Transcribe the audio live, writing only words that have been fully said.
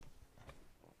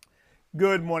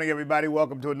Good morning, everybody.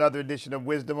 Welcome to another edition of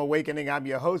Wisdom Awakening. I'm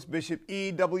your host, Bishop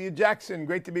E.W. Jackson.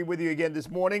 Great to be with you again this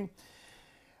morning.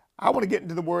 I want to get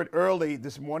into the word early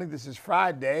this morning. This is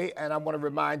Friday, and I want to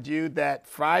remind you that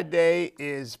Friday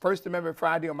is First Amendment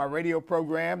Friday on my radio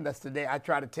program. That's the day I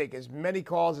try to take as many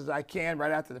calls as I can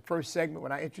right after the first segment.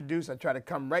 When I introduce, I try to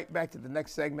come right back to the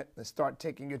next segment and start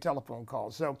taking your telephone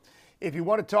calls. So if you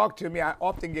want to talk to me, I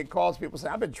often get calls. People say,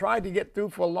 I've been trying to get through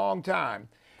for a long time.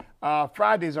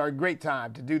 Fridays are a great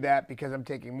time to do that because I'm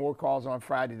taking more calls on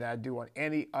Friday than I do on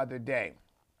any other day.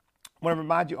 I want to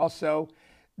remind you also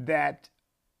that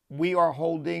we are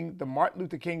holding the Martin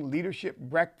Luther King Leadership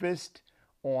Breakfast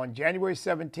on January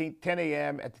 17th, 10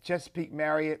 a.m. at the Chesapeake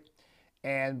Marriott.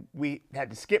 And we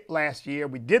had to skip last year.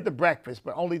 We did the breakfast,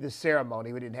 but only the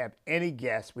ceremony. We didn't have any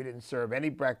guests. We didn't serve any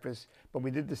breakfast, but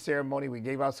we did the ceremony. We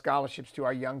gave out scholarships to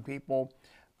our young people.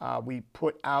 We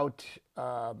put out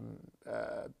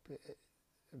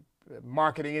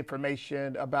marketing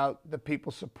information about the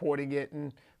people supporting it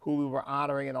and who we were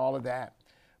honoring and all of that.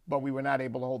 But we were not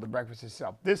able to hold the breakfast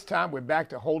itself. This time we're back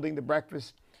to holding the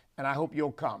breakfast, and I hope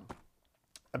you'll come.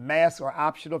 A mask are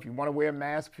optional. If you want to wear a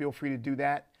mask, feel free to do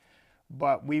that.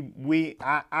 But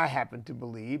I happen to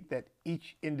believe that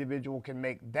each individual can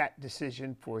make that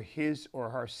decision for his or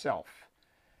herself.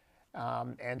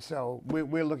 And so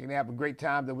we're looking to have a great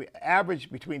time. That we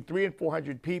average between 300 and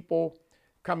 400 people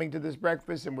coming to this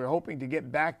breakfast, and we're hoping to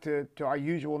get back to our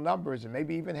usual numbers and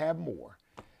maybe even have more.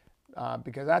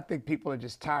 Because I think people are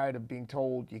just tired of being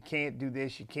told you can't do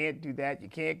this, you can't do that, you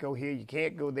can't go here, you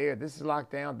can't go there, this is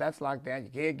locked down, that's locked down, you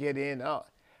can't get in.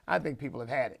 I think people have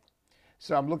had it.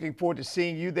 So I'm looking forward to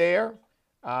seeing you there.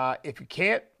 If you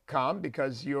can't come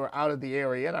because you're out of the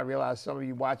area, and I realize some of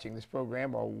you watching this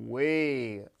program are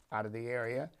way out of the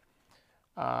area.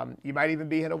 You might even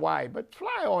be in Hawaii, but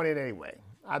fly on in anyway.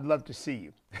 I'd love to see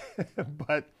you.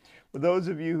 But for those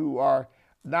of you who are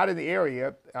not in the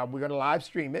area, we're going to live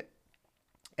stream it.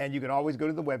 And you can always go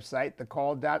to the website,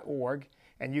 thecall.org,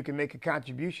 and you can make a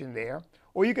contribution there.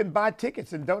 Or you can buy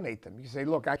tickets and donate them. You say,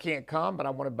 look, I can't come, but I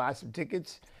want to buy some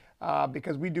tickets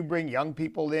because we do bring young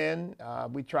people in.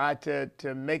 We try to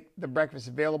make the breakfast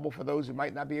available for those who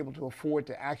might not be able to afford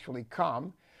to actually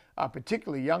come.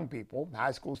 Particularly young people,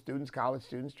 high school students, college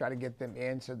students, try to get them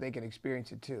in so they can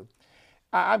experience it too.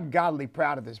 I'm godly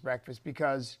proud of this breakfast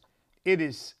because it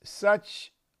is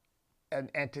such an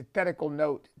antithetical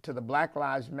note to the Black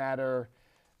Lives Matter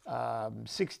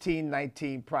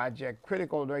 1619 Project,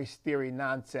 critical race theory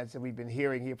nonsense that we've been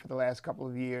hearing here for the last couple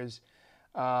of years,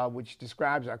 which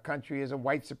describes our country as a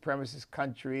white supremacist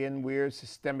country and we're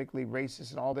systemically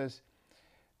racist and all this.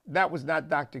 That was not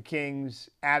Dr. King's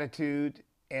attitude.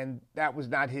 And that was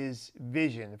not his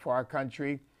vision for our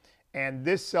country. And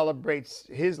this celebrates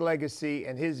his legacy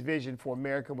and his vision for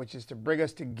America, which is to bring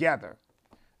us together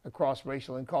across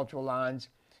racial and cultural lines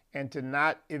and to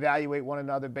not evaluate one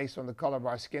another based on the color of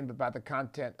our skin, but by the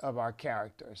content of our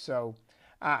character. So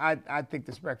I think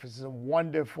this breakfast is a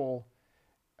wonderful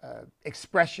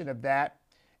expression of that.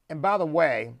 And by the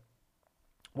way,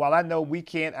 while I know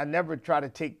I never try to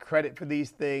take credit for these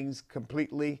things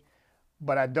completely,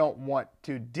 but I don't want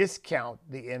to discount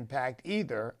the impact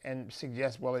either and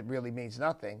suggest, well, it really means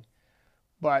nothing.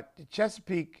 But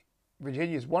Chesapeake,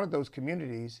 Virginia is one of those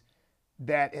communities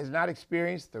that has not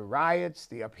experienced the riots,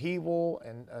 the upheaval,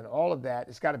 and all of that.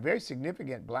 It's got a very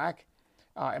significant black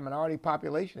and minority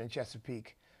population in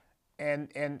Chesapeake.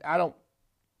 And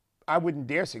I wouldn't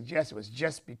dare suggest it was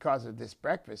just because of this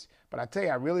breakfast. But I tell you,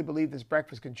 I really believe this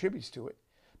breakfast contributes to it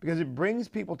because it brings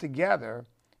people together.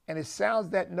 And it sounds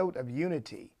that note of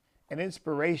unity and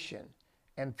inspiration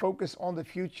and focus on the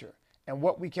future and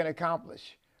what we can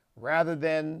accomplish rather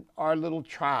than our little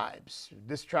tribes.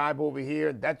 This tribe over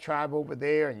here, that tribe over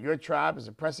there, and your tribe is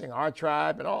oppressing our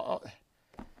tribe and all.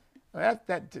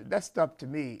 That stuff to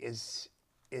me is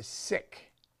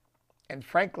sick. And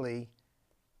frankly,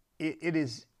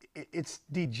 it's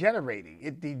degenerating.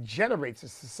 It degenerates a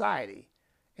society.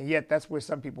 And yet that's where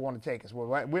some people want to take us. Well,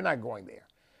 we're not going there.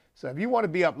 So if you want to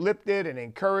be uplifted and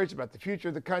encouraged about the future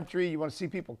of the country, you want to see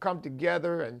people come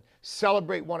together and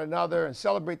celebrate one another and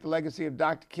celebrate the legacy of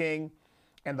Dr. King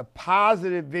and the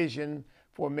positive vision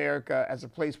for America as a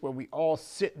place where we all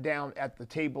sit down at the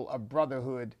table of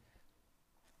brotherhood,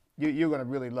 you're going to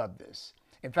really love this.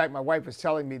 In fact, my wife was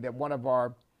telling me that one of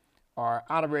our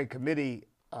honorary committee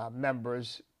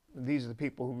members, these are the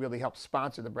people who really help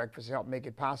sponsor the breakfast, help make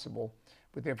it possible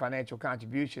with their financial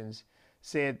contributions,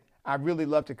 said, I really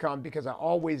love to come because I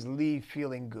always leave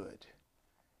feeling good.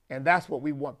 And that's what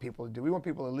we want people to do. We want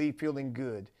people to leave feeling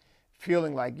good,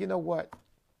 feeling like, you know what,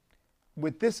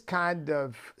 with this kind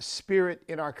of spirit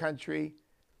in our country,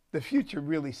 the future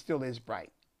really still is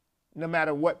bright, no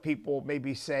matter what people may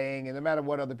be saying and no matter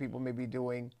what other people may be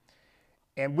doing.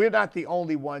 And we're not the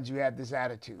only ones who have this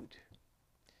attitude.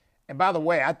 And by the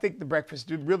way, I think the breakfast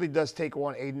really does take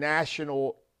on a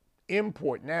national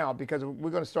import now, because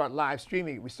we're going to start live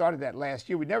streaming it. We started that last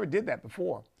year. We never did that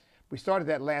before. We started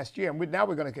that last year, and now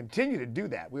we're going to continue to do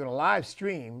that. We're going to live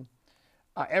stream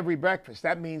every breakfast.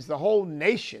 That means the whole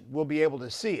nation will be able to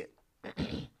see it.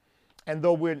 And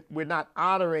though we're not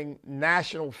honoring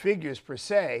national figures per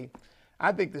se,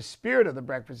 I think the spirit of the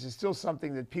breakfast is still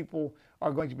something that people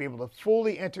are going to be able to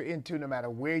fully enter into no matter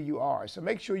where you are. So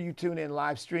make sure you tune in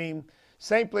live stream.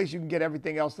 Same place you can get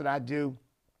everything else that I do.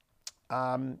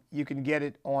 You can get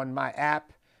it on my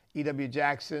app, E.W.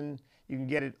 Jackson. You can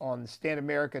get it on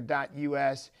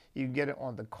standamerica.us. You can get it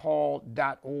on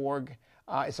thecall.org.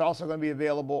 It's also going to be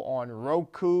available on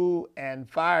Roku and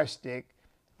Fire Stick.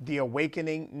 The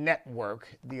Awakening Network.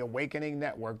 The Awakening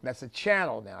Network. That's a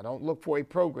channel now. Don't look for a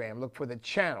program. Look for the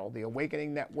channel, the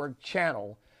Awakening Network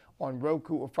channel on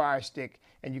Roku or Fire Stick,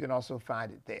 and you can also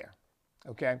find it there.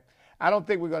 Okay? I don't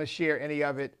think we're going to share any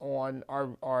of it on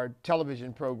our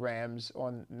television programs,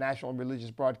 on national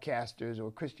religious broadcasters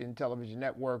or Christian television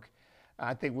network.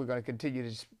 I think we're going to continue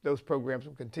to, those programs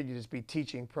will continue to be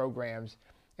teaching programs.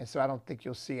 And so I don't think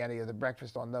you'll see any of the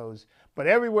breakfast on those. But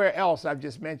everywhere else I've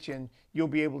just mentioned, you'll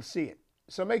be able to see it.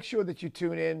 So make sure that you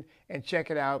tune in and check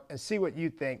it out and see what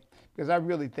you think, because I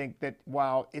really think that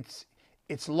while it's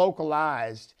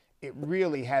localized, it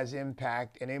really has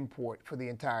impact and import for the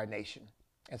entire nation.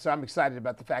 And so I'm excited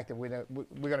about the fact that we're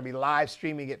going to be live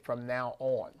streaming it from now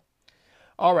on.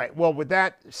 All right. Well, with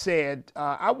that said,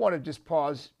 I want to just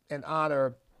pause and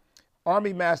honor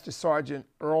Army Master Sergeant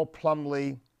Earl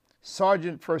Plumley,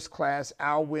 Sergeant First Class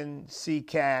Alwyn C.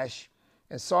 Cash,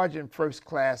 and Sergeant First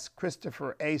Class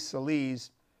Christopher A.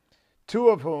 Solis, two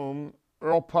of whom,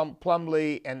 Earl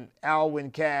Plumley and Alwyn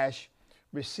Cash,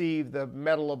 received the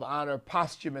Medal of Honor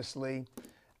posthumously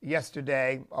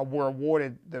yesterday, were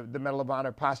awarded the Medal of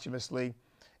Honor posthumously,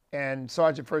 and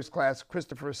Sergeant First Class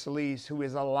Christopher Solis, who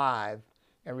is alive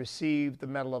and received the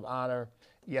Medal of Honor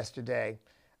yesterday.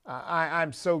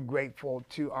 I'm so grateful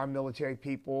to our military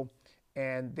people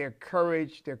and their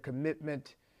courage, their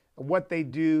commitment. What they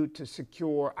do to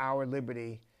secure our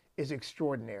liberty is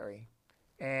extraordinary.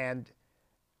 And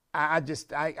I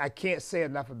can't say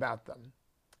enough about them.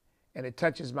 And it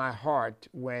touches my heart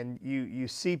when you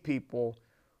see people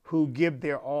who give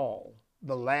their all,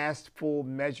 the last full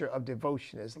measure of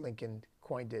devotion, as Lincoln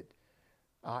coined it,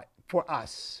 for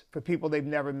us, for people they've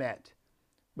never met,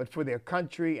 but for their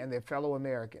country and their fellow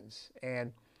Americans.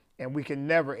 And we can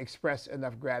never express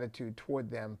enough gratitude toward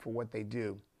them for what they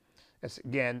do. That's,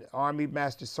 again, Army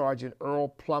Master Sergeant Earl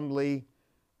Plumley,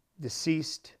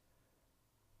 deceased,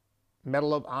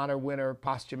 Medal of Honor winner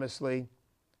posthumously.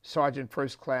 Sergeant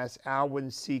First Class Alwyn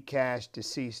C. Cash,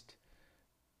 deceased,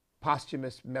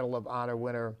 posthumous Medal of Honor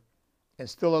winner. And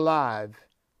still alive,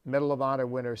 Medal of Honor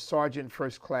winner, Sergeant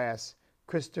First Class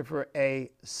Christopher A.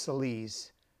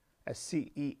 Solis,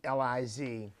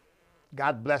 C-E-L-I-Z.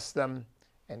 God bless them,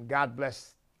 and God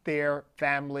bless their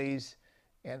families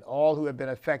and all who have been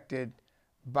affected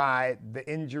by the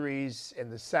injuries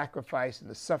and the sacrifice and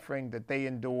the suffering that they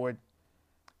endured.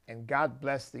 And God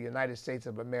bless the United States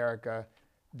of America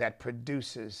that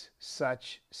produces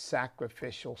such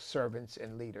sacrificial servants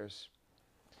and leaders.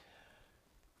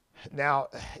 Now,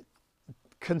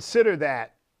 consider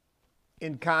that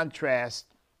in contrast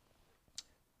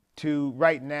to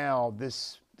right now,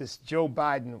 this Joe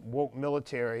Biden woke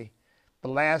military. The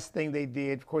last thing they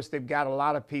did, of course, they've got a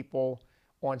lot of people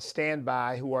on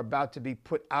standby who are about to be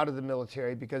put out of the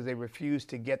military because they refuse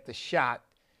to get the shot.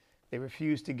 They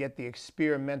refuse to get the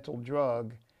experimental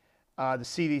drug. The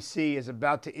CDC is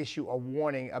about to issue a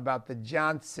warning about the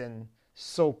Johnson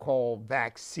so-called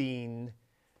vaccine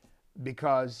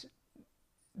because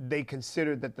they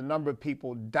consider that the number of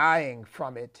people dying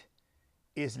from it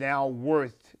is now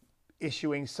worth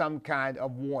issuing some kind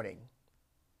of warning.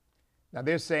 Now,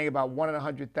 they're saying about 1 in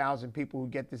 100,000 people who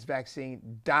get this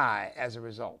vaccine die as a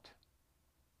result.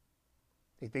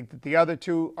 They think that the other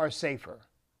two are safer,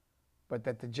 but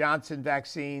that the Johnson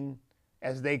vaccine,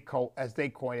 as they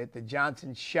coin it, the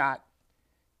Johnson shot,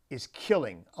 is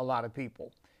killing a lot of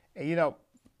people. And, you know,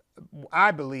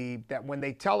 I believe that when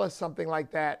they tell us something like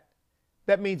that,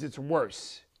 that means it's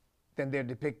worse than they're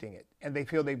depicting it, and they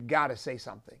feel they've got to say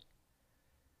something.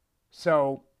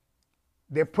 So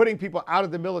they're putting people out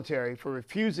of the military for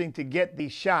refusing to get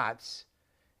these shots,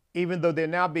 even though they're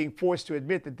now being forced to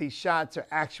admit that these shots are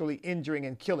actually injuring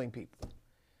and killing people.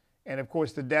 And of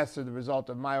course, the deaths are the result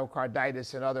of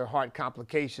myocarditis and other heart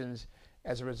complications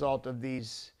as a result of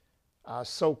these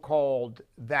so-called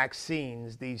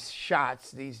vaccines, these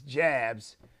shots, these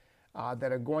jabs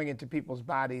that are going into people's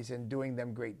bodies and doing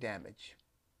them great damage.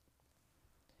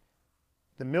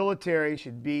 The military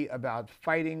should be about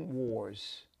fighting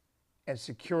wars and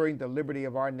securing the liberty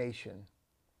of our nation.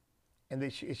 And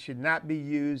it should not be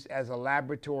used as a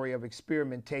laboratory of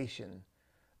experimentation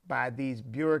by these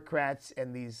bureaucrats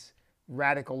and these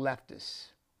radical leftists.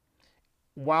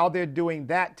 While they're doing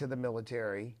that to the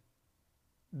military,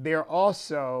 they're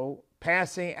also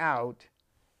passing out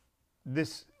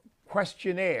this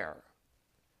questionnaire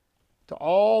to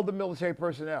all the military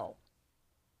personnel,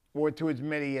 or to as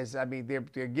many as, I mean,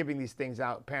 they're giving these things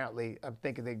out. Apparently, I'm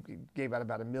thinking they gave out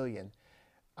about 1 million.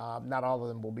 Not all of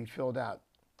them will be filled out.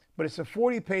 But it's a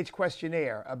 40-page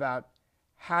questionnaire about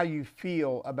how you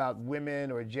feel about women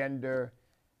or gender.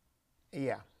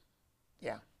 Yeah.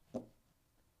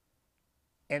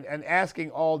 And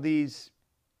asking all these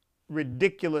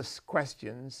ridiculous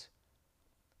questions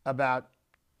about,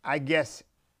 I guess,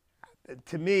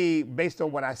 to me, based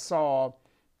on what I saw,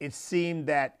 it seemed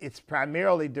that it's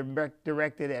primarily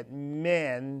directed at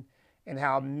men and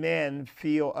how men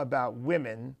feel about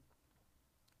women,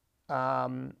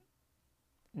 not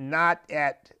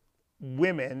at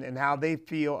women and how they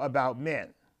feel about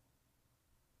men.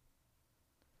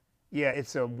 Yeah,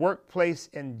 it's a workplace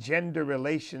and gender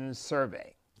relations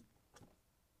survey.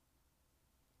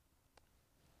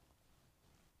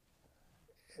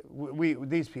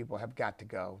 These people have got to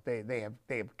go. They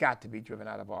have got to be driven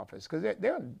out of office, because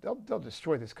they'll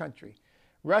destroy this country.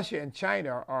 Russia and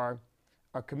China are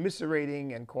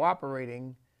commiserating and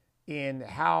cooperating in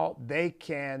how they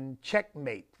can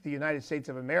checkmate the United States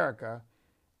of America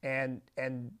and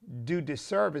do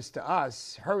disservice to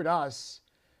us, hurt us,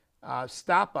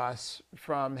 stop us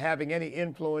from having any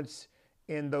influence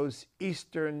in those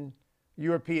Eastern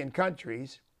European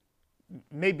countries,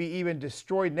 maybe even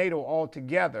destroy NATO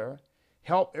altogether,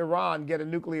 help Iran get a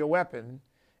nuclear weapon,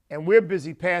 and we're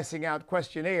busy passing out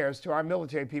questionnaires to our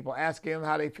military people asking them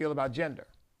how they feel about gender.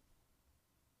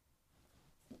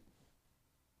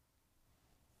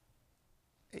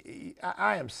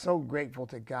 I am so grateful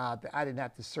to God that I didn't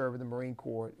have to serve in the Marine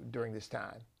Corps during this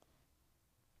time.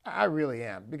 I really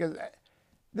am, because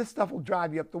this stuff will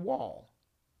drive you up the wall.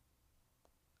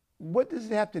 What does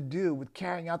it have to do with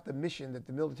carrying out the mission that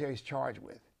the military is charged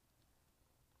with?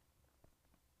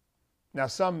 Now,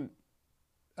 some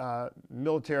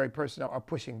military personnel are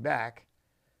pushing back,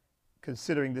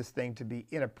 considering this thing to be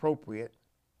inappropriate.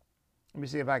 Let me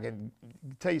see if I can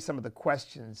tell you some of the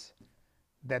questions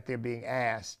that they're being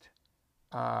asked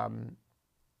to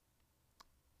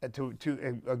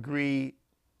agree,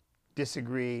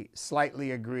 disagree,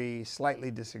 slightly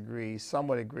disagree,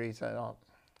 somewhat agree. So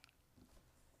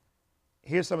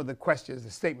here's some of the questions,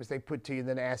 the statements they put to you, and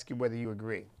then ask you whether you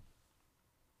agree.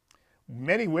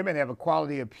 Many women have a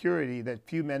quality of purity that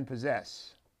few men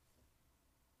possess.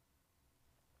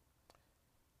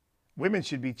 Women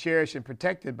should be cherished and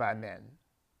protected by men.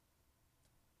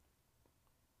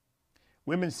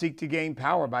 Women seek to gain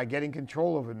power by getting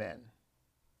control over men.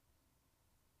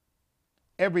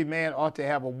 Every man ought to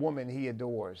have a woman he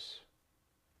adores.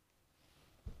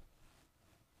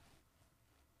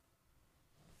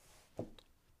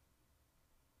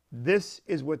 This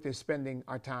is what they're spending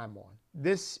our time on.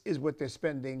 This is what they're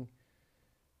spending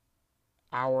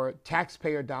our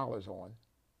taxpayer dollars on.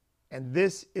 And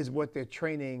this is what they're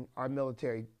training our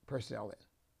military personnel in.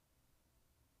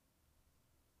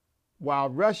 While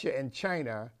Russia and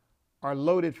China are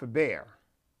loaded for bear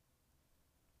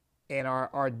and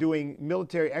are doing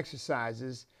military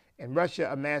exercises, and Russia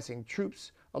amassing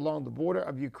troops along the border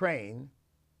of Ukraine,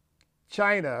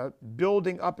 China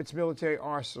building up its military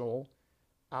arsenal,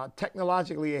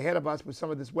 technologically ahead of us with some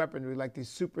of this weaponry, like these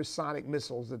supersonic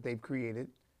missiles that they've created.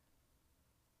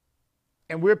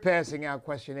 And we're passing out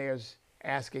questionnaires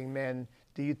asking men,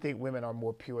 do you think women are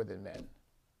more pure than men?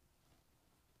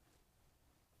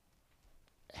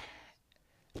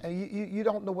 And you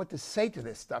don't know what to say to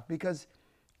this stuff, because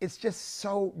it's just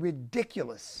so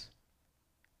ridiculous.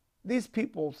 These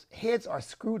people's heads are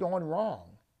screwed on wrong.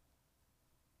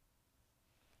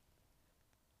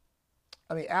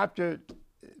 I mean, after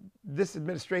this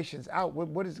administration's out,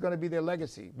 what is going to be their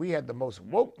legacy? We had the most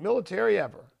woke military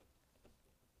ever.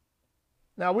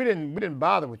 Now, we didn't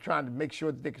bother with trying to make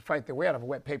sure that they could fight their way out of a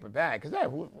wet paper bag, because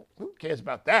who cares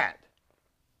about that?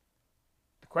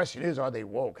 The question is, are they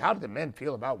woke? How do the men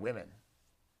feel about women?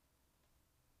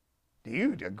 Do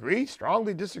you agree,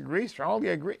 strongly disagree, strongly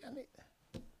agree? I mean,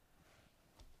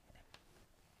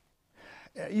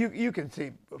 you can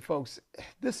see, folks,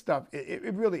 this stuff,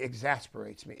 it really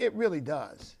exasperates me. It really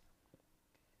does.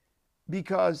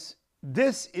 Because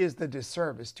This is the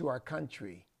disservice to our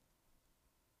country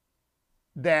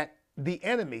that the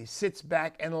enemy sits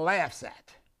back and laughs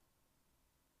at.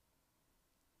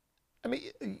 I mean,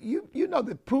 you know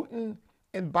that Putin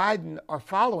and Biden are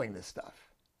following this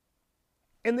stuff.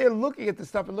 And they're looking at the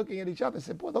stuff and looking at each other and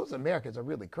saying, boy, those Americans are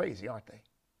really crazy, aren't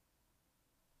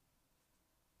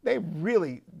they?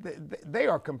 They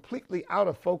are completely out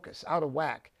of focus, out of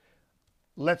whack.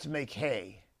 Let's make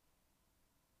hay.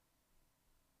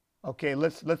 Okay,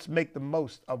 let's make the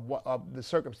most of the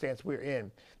circumstance we're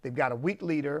in. They've got a weak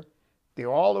leader.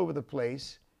 They're all over the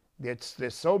place. They're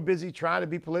so busy trying to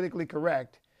be politically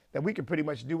correct that we can pretty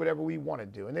much do whatever we want to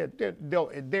do. And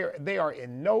they are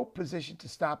in no position to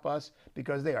stop us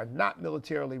because they are not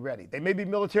militarily ready. They may be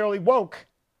militarily woke,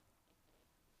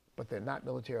 but they're not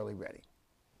militarily ready.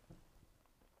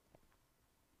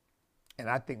 And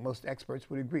I think most experts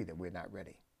would agree that we're not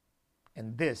ready.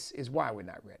 And this is why we're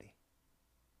not ready.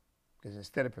 Because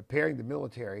instead of preparing the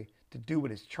military to do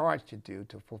what it's charged to do,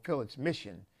 to fulfill its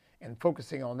mission, and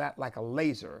focusing on that like a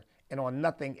laser and on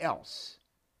nothing else,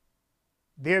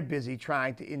 they're busy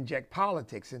trying to inject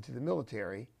politics into the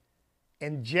military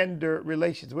and gender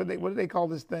relations. What do they call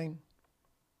this thing?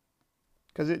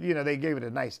 Because they gave it a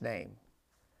nice name.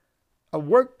 A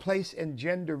workplace and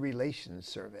gender relations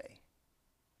survey.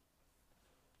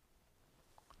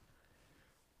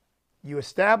 You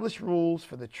establish rules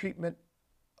for the treatment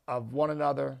of one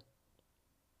another.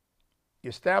 You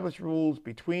establish rules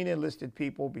between enlisted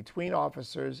people, between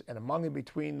officers, and among and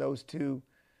between those two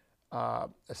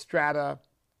strata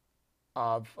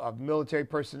of military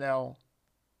personnel.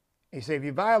 And you say, if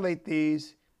you violate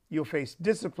these, you'll face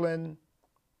discipline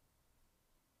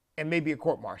and maybe a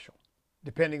court-martial,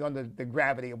 depending on the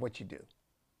gravity of what you do.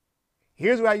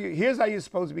 Here's how you're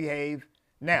supposed to behave.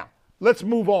 Now, let's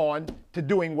move on to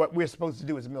doing what we're supposed to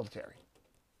do as a military.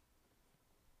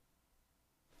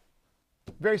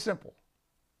 Very simple.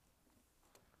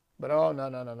 But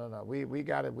no. We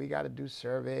gotta do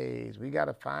surveys. We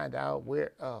gotta find out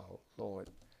where. Oh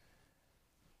Lord.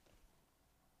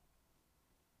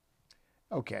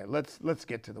 Okay, let's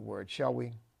get to the word, shall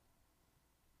we?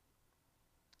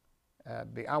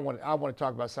 I want to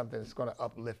talk about something that's going to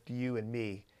uplift you and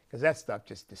me, because that stuff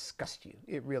just disgusts you.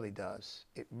 It really does.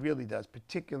 It really does,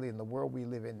 particularly in the world we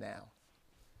live in now.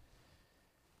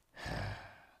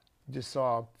 Just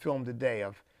saw a film today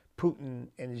of Putin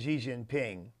and Xi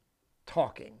Jinping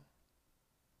talking,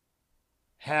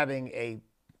 having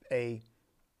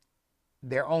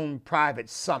their own private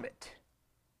summit.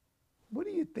 What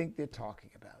do you think they're talking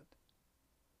about?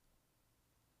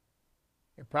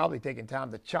 They're probably taking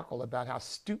time to chuckle about how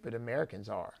stupid Americans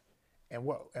are, and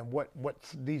what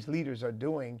these leaders are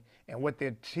doing, and what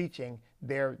they're teaching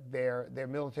their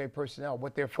military personnel,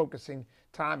 what they're focusing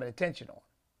time and attention on.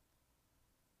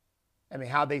 I mean,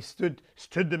 how they stood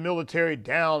the military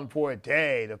down for a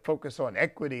day to focus on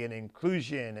equity and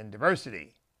inclusion and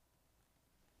diversity.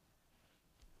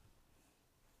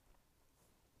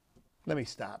 Let me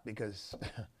stop, because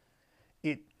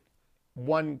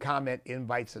one comment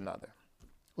invites another.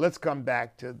 Let's come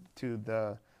back to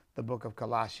the book of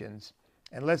Colossians,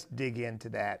 and let's dig into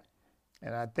that.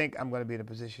 And I think I'm going to be in a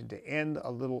position to end a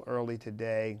little early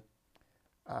today.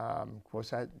 Of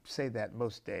course, I say that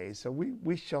most days, so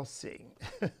we shall see.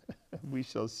 We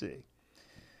shall see.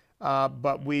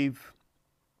 But we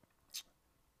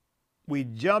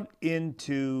jumped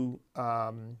into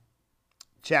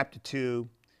chapter 2,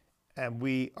 and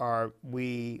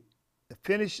we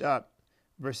finished up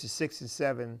verses 6 and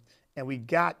 7, and we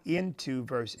got into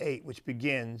verse 8, which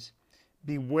begins,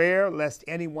 "Beware lest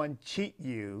anyone cheat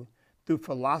you through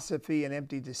philosophy and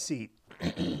empty deceit,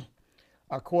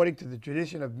 according to the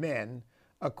tradition of men,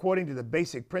 according to the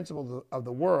basic principles of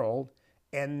the world,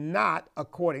 and not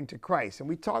according to Christ." And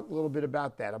we talked a little bit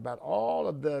about that, about all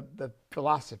of the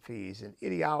philosophies and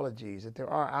ideologies that there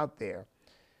are out there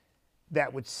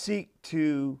that would seek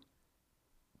to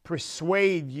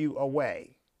persuade you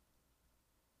away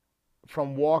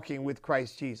from walking with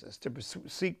Christ Jesus, to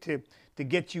seek to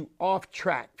get you off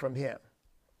track from him.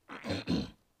 It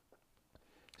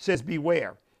says,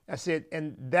 beware. I said,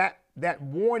 and that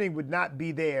warning would not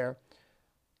be there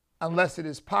unless it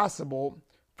is possible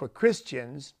for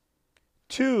Christians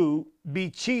to be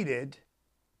cheated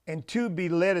and to be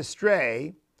led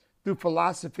astray through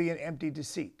philosophy and empty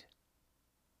deceit.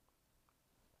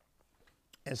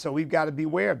 And so we've got to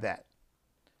beware of that.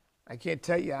 I can't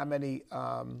tell you how many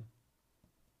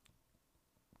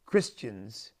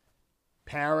Christians,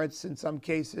 parents in some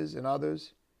cases and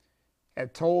others,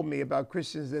 have told me about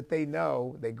Christians that they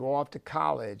know. They go off to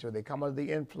college or they come under the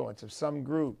influence of some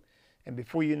group, and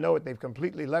before you know it, they've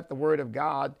completely left the Word of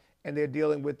God and they're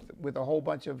dealing with a whole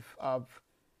bunch of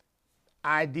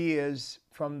ideas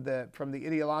from the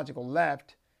ideological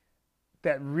left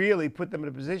that really put them in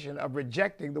a position of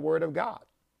rejecting the Word of God.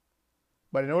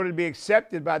 But in order to be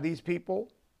accepted by these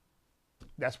people,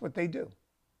 that's what they do.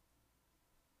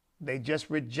 They just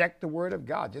reject the Word of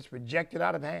God, just reject it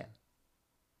out of hand.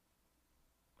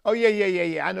 Oh,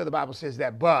 yeah. I know the Bible says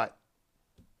that, but.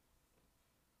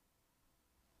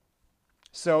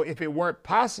 So if it weren't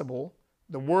possible,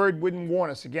 the Word wouldn't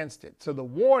warn us against it. So the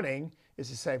warning is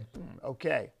to say,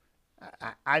 okay,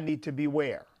 I need to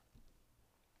beware.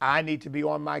 I need to be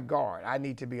on my guard. I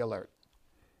need to be alert.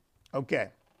 Okay,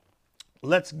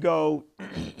 let's go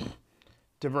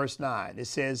to verse 9. It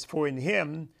says, for in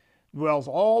him dwells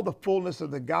all the fullness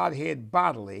of the Godhead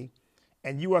bodily,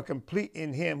 and you are complete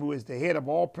in him who is the head of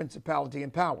all principality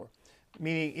and power.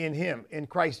 Meaning in him, in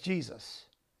Christ Jesus.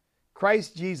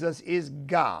 Christ Jesus is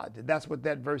God. That's what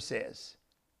that verse says.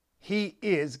 He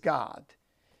is God.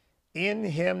 In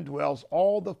him dwells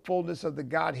all the fullness of the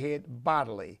Godhead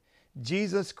bodily.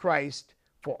 Jesus Christ,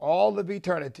 for all of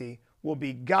eternity, will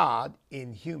be God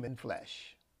in human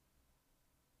flesh.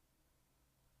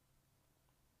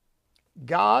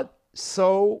 God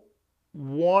so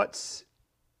wants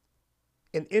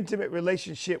an intimate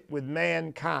relationship with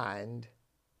mankind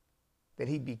that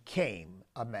he became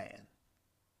a man.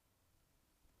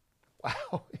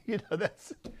 Wow,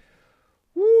 that's,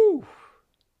 woo.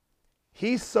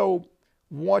 He so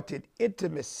wanted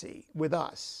intimacy with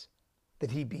us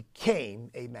that he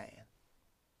became a man.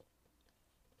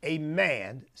 A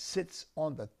man sits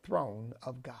on the throne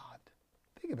of God.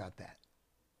 Think about that.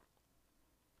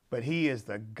 But he is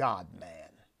the God-man.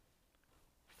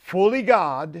 Fully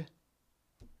God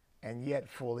and yet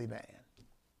fully man.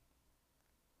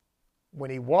 When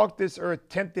he walked this earth,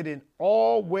 tempted in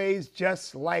all ways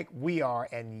just like we are,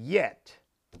 and yet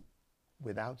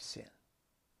without sin.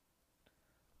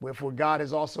 Wherefore God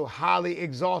has also highly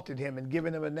exalted him and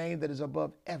given him a name that is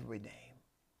above every name.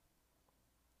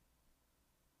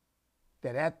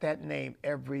 That at that name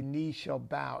every knee shall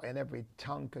bow and every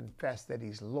tongue confess that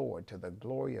he's Lord, to the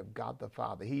glory of God the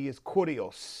Father. He is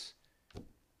Kurios.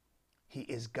 He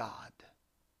is God.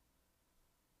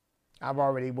 I've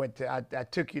already I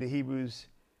took you to Hebrews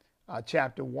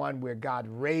chapter 1, where God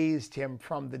raised him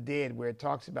from the dead, where it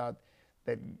talks about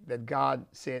that God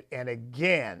said, and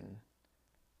again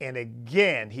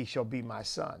he shall be my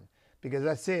son. Because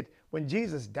I said, when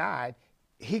Jesus died,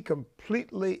 he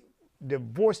completely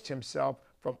divorced himself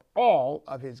from all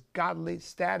of his godly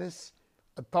status,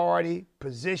 authority,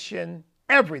 position,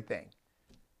 everything.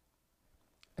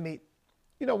 I mean,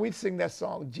 we sing that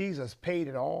song, Jesus paid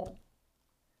it all.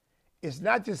 It's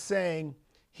not just saying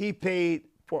he paid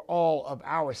for all of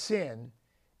our sin.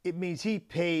 It means he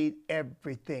paid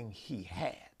everything he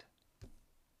had.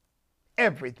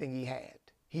 Everything he had.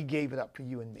 He gave it up for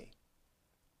you and me.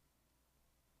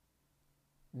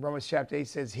 Romans chapter 8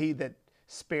 says, he that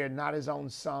spared not his own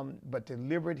son, but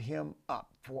delivered him up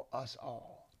for us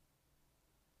all.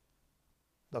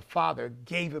 The Father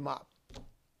gave him up.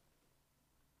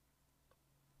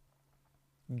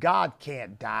 God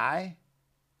can't die.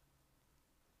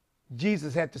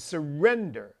 Jesus had to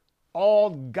surrender all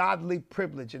godly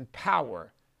privilege and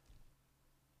power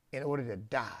in order to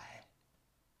die.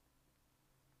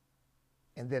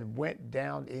 And then went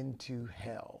down into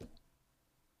hell.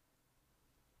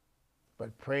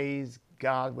 But praise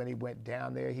God, when he went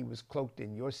down there, he was cloaked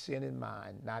in your sin and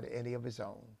mine, not any of his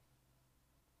own.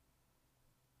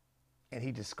 And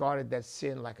he discarded that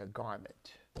sin like a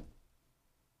garment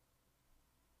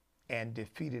and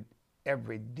defeated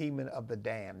every demon of the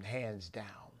damned, hands down.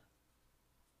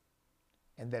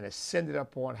 And then ascended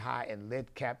up on high and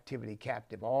led captivity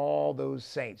captive. All those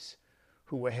saints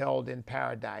who were held in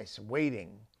paradise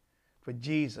waiting for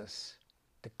Jesus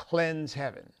to cleanse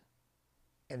heaven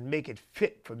and make it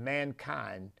fit for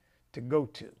mankind to go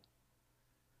to.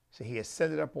 So he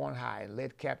ascended up on high and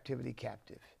led captivity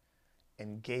captive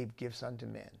and gave gifts unto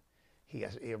men. He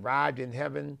arrived in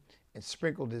heaven and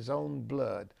sprinkled his own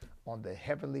blood on the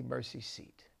heavenly mercy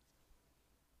seat.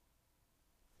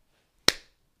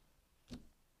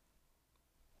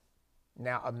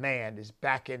 Now a man is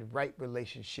back in right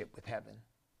relationship with heaven,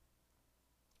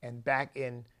 and back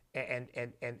in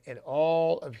and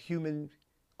all human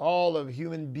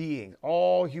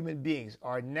beings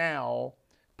are now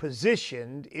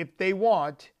positioned, if they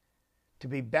want, to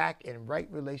be back in right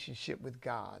relationship with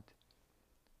God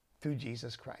through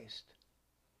Jesus Christ.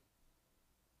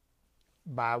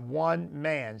 By one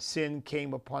man sin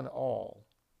came upon all,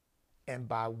 and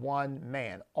by one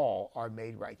man all are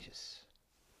made righteous.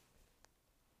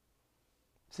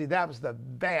 See, that was the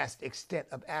vast extent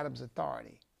of Adam's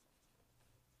authority.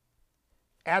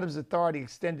 Adam's authority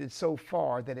extended so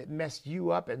far that it messed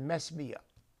you up and messed me up.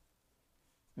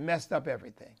 Messed up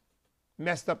everything.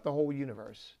 Messed up the whole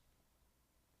universe.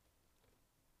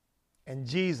 And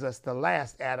Jesus, the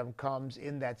last Adam, comes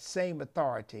in that same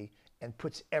authority and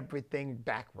puts everything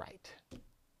back right.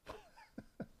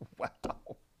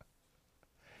 Wow.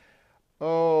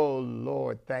 Oh,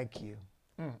 Lord, thank you.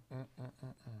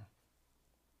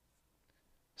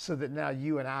 So that now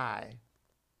you and I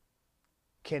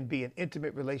can be in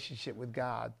intimate relationship with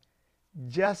God,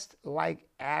 just like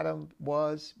Adam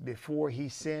was before he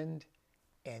sinned,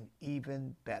 and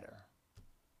even better.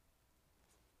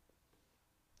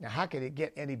 Now, how can it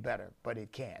get any better? But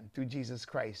it can through Jesus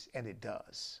Christ, and it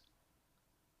does.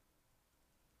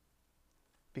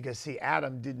 Because, see,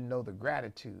 Adam didn't know the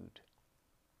gratitude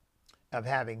of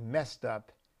having messed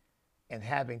up and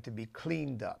having to be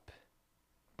cleaned up,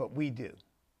 but we do.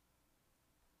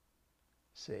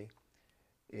 See,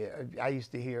 I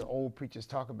used to hear old preachers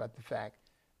talk about the fact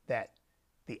that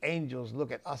the angels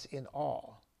look at us in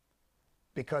awe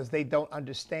because they don't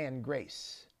understand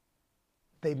grace.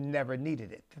 They've never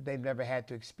needed it. They've never had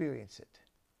to experience it.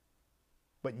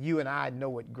 But you and I know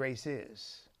what grace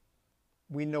is.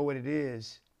 We know what it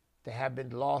is to have been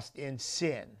lost in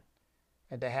sin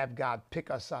and to have God pick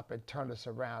us up and turn us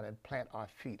around and plant our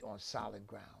feet on solid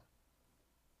ground.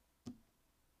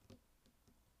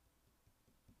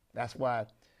 That's why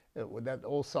that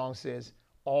old song says,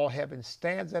 all heaven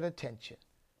stands at attention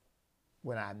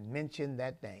when I mention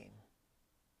that name.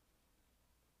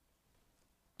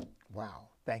 Wow.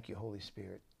 Thank you, Holy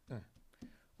Spirit.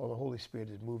 Well, the Holy Spirit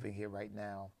is moving here right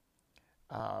now.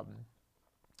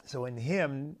 So in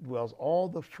him dwells all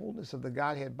the fullness of the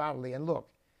Godhead bodily. And look,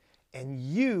 and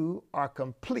you are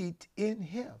complete in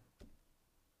him.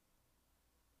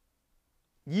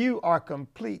 You are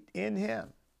complete in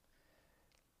him.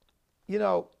 You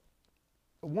know,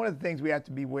 one of the things we have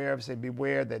to beware of,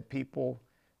 beware that people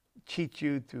cheat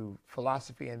you through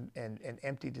philosophy and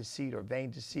empty deceit or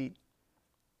vain deceit.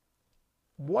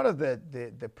 One of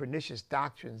the pernicious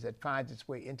doctrines that finds its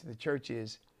way into the church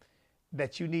is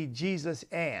that you need Jesus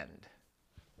and.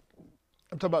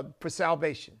 I'm talking about for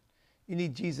salvation. You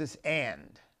need Jesus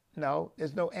and. No,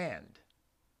 there's no and.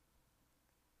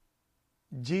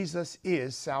 Jesus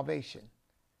is salvation.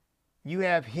 You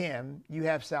have him, you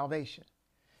have salvation.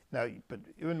 Now, but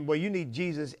well, you need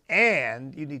Jesus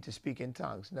and you need to speak in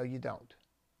tongues. No, you don't.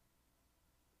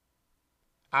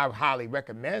 I highly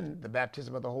recommend the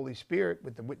baptism of the Holy Spirit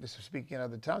with the witness of speaking in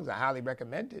other tongues. I highly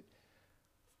recommend it.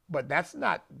 But that's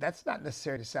not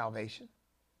necessary to salvation.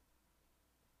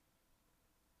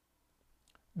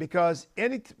 Because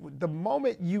the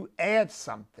moment you add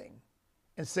something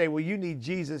and say, well, you need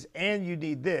Jesus and you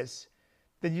need this,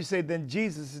 then you say, then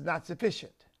Jesus is not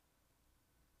sufficient.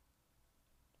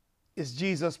 It's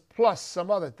Jesus plus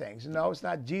some other things. No, it's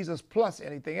not Jesus plus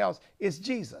anything else. It's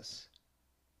Jesus.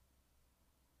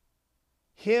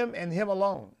 Him and him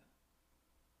alone.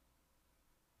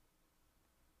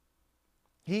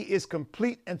 He is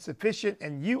complete and sufficient,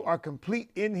 and you are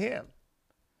complete in him.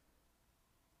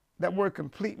 That word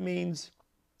complete means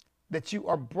that you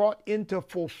are brought into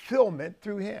fulfillment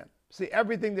through him. See,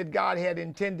 everything that God had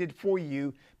intended for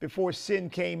you before sin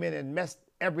came in and messed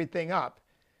everything up,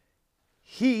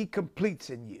 he completes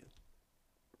in you.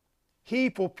 He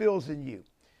fulfills in you.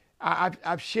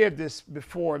 I've shared this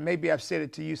before, and maybe I've said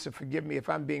it to you, so forgive me if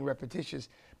I'm being repetitious.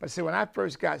 But see, when I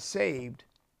first got saved,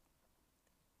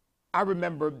 I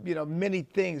remember, many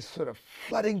things sort of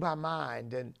flooding my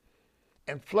mind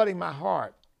and flooding my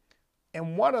heart.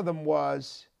 And one of them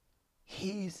was,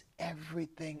 he's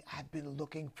everything I've been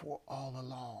looking for all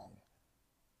along.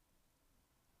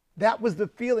 That was the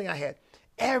feeling I had.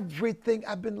 Everything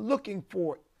I've been looking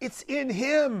for, it's in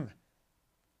him.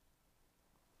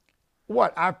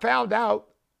 What? I found out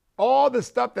all the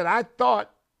stuff that I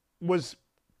thought was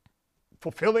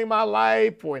fulfilling my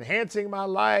life or enhancing my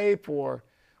life or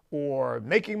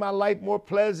making my life more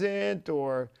pleasant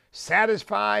or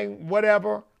satisfying,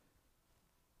 whatever.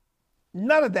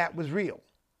 None of that was real.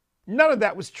 None of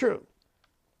that was true.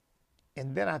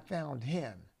 And then I found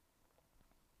him,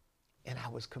 and I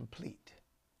was complete.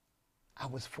 I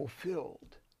was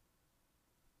fulfilled.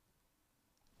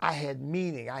 I had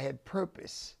meaning. I had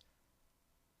purpose.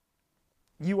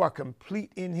 You are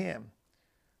complete in him,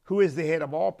 who is the head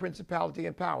of all principality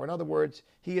and power. In other words,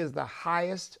 he is the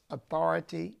highest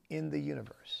authority in the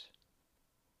universe.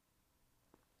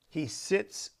 He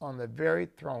sits on the very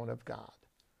throne of God.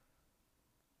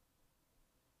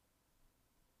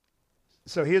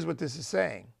 So here's what this is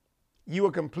saying. You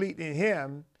are complete in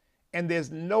him, And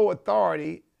there's no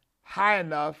authority high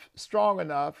enough, strong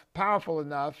enough, powerful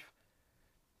enough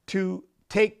to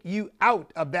take you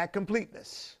out of that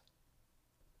completeness.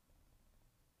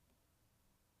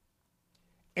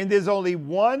 And there's only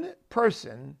one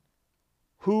person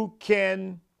who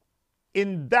can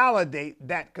invalidate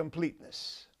that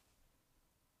completeness,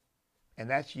 and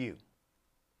that's you.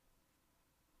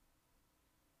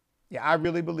 Yeah, I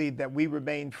really believe that we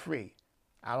remain free.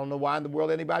 I don't know why in the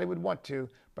world anybody would want to,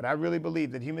 but I really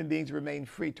believe that human beings remain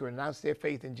free to announce their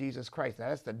faith in Jesus Christ. Now,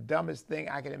 that's the dumbest thing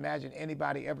I can imagine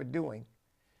anybody ever doing.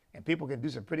 And people can do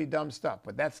some pretty dumb stuff,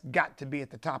 but that's got to be at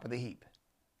the top of the heap.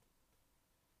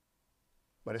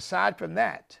 But aside from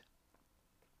that,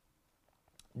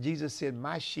 Jesus said,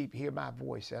 my sheep hear my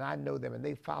voice, and I know them, and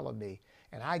they follow me,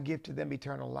 and I give to them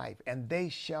eternal life, and they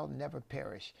shall never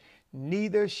perish.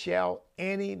 Neither shall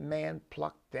any man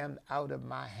pluck them out of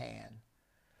my hand.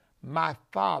 My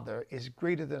Father is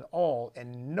greater than all,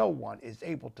 and no one is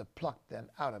able to pluck them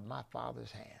out of my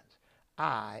Father's hands.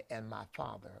 I and my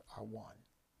Father are one.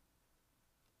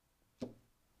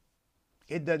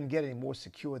 It doesn't get any more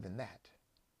secure than that.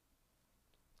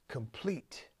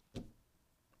 Complete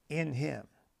in him.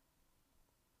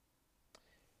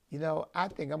 You know, I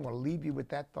think I'm going to leave you with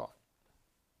that thought.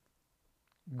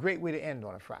 Great way to end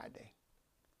on a Friday.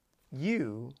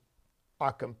 You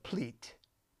are complete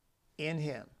in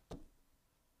him.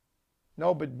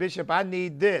 No, but Bishop, I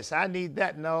need this, I need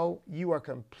that. No, you are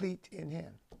complete in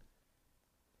him.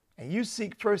 And you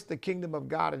seek first the kingdom of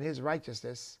God and his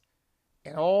righteousness,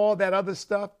 and all that other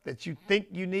stuff that you think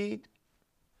you need,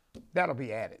 that'll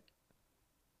be added.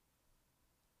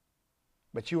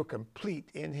 But you are complete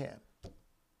in him.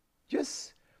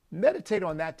 Just meditate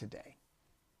on that today.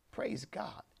 Praise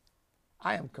God.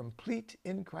 I am complete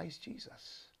in Christ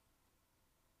Jesus.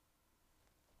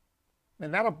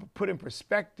 And that'll put in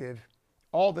perspective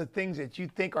all the things that you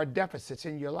think are deficits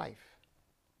in your life.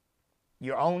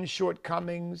 Your own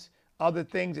shortcomings, other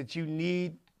things that you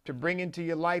need to bring into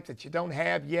your life that you don't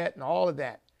have yet, and all of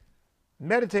that.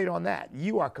 Meditate on that.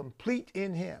 You are complete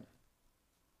in him.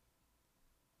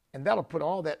 And that'll put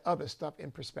all that other stuff in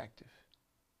perspective.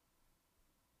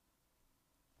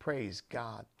 Praise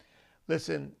God.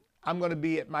 Listen, I'm going to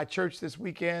be at my church this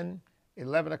weekend,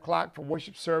 11 o'clock for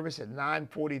worship service at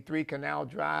 943 Canal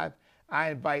Drive. I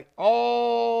invite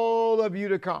all of you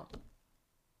to come.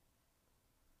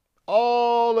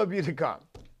 All of you to come.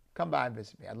 Come by and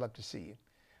visit me. I'd love to see you.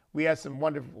 We had some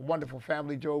wonderful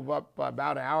family drove up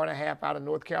about an hour and a half out of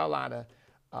North Carolina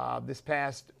this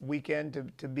past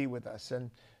weekend to be with us.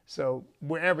 And so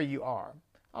wherever you are,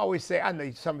 I always say, I know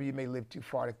some of you may live too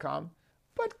far to come,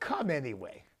 but come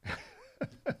anyway.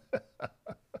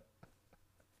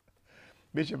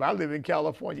 Bishop, I live in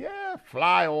California. Yeah,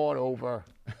 fly on over.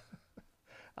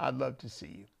 I'd love to see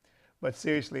you. But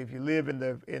seriously, if you live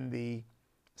in the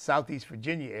Southeast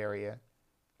Virginia area,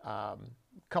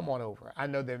 come on over. I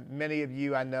know that many of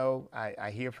you,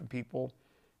 I hear from people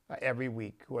every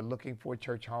week who are looking for a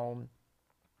church home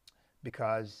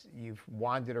because you've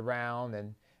wandered around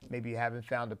and maybe you haven't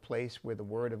found a place where the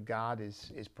word of God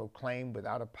is proclaimed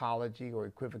without apology or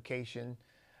equivocation,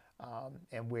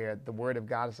 and where the word of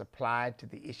God is applied to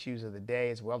the issues of the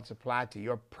day as well as applied to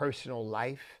your personal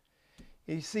life.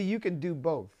 You see, you can do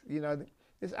both. You know,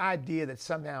 this idea that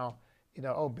somehow, you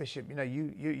know, oh, Bishop, you know,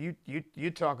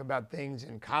 you talk about things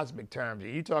in cosmic terms.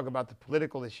 You talk about the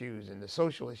political issues and the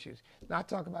social issues. Not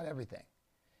talk about everything.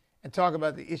 And talk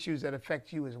about the issues that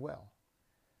affect you as well.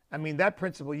 I mean, that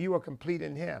principle, you are complete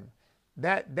in him.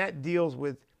 That deals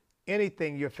with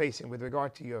anything you're facing with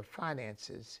regard to your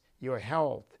finances, your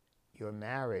health, your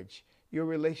marriage, your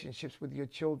relationships with your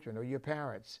children or your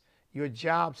parents, your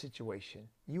job situation.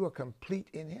 You are complete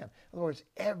in him. In other words,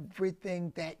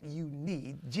 everything that you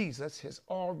need, Jesus has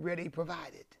already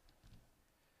provided.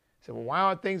 So why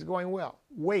aren't things going well?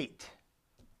 Wait.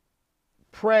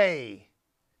 Pray.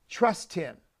 Trust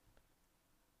him.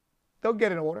 They'll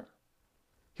get in order.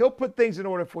 He'll put things in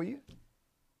order for you.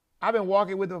 I've been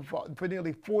walking with him for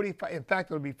nearly 45, in fact,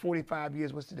 it'll be 45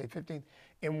 years. What's today, 15th?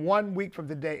 In 1 week from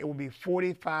today, it will be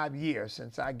 45 years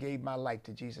since I gave my life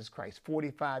to Jesus Christ.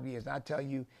 45 years. And I tell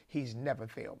you, he's never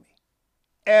failed me.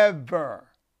 Ever.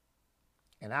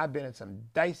 And I've been in some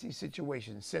dicey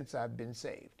situations since I've been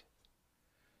saved.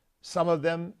 Some of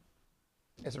them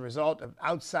as a result of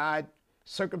outside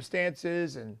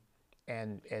circumstances and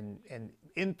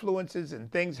influences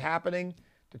and things happening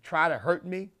to try to hurt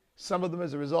me. Some of them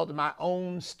as a result of my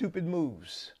own stupid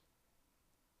moves.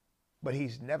 But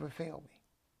he's never failed me.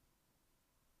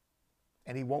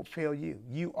 And he won't fail you.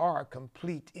 You are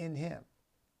complete in him.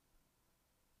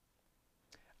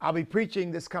 I'll be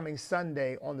preaching this coming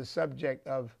Sunday on the subject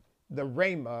of the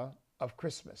Rhema of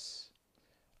Christmas.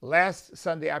 Last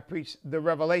Sunday, I preached the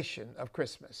revelation of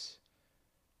Christmas.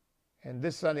 And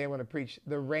this Sunday, I'm going to preach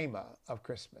the Rhema of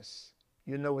Christmas.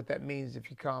 You know what that means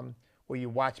if you come or you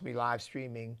watch me live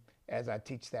streaming as I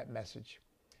teach that message.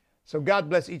 So God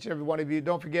bless each and every one of you.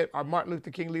 Don't forget our Martin Luther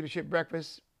King Leadership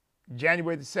Breakfast,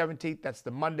 January the 17th. That's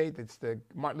the Monday. That's the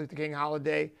Martin Luther King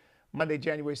holiday. Monday,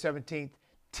 January 17th,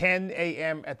 10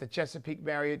 a.m. at the Chesapeake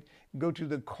Marriott. Go to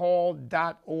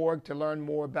thecall.org to learn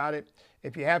more about it.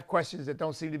 If you have questions that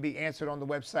don't seem to be answered on the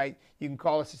website, you can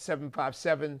call us at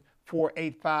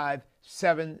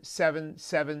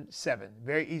 757-485-7777.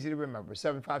 Very easy to remember,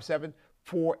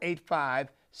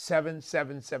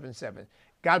 757-485-7777.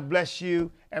 God bless you.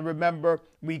 And remember,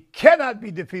 we cannot be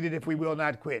defeated if we will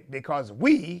not quit, because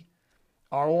we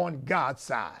are on God's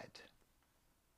side.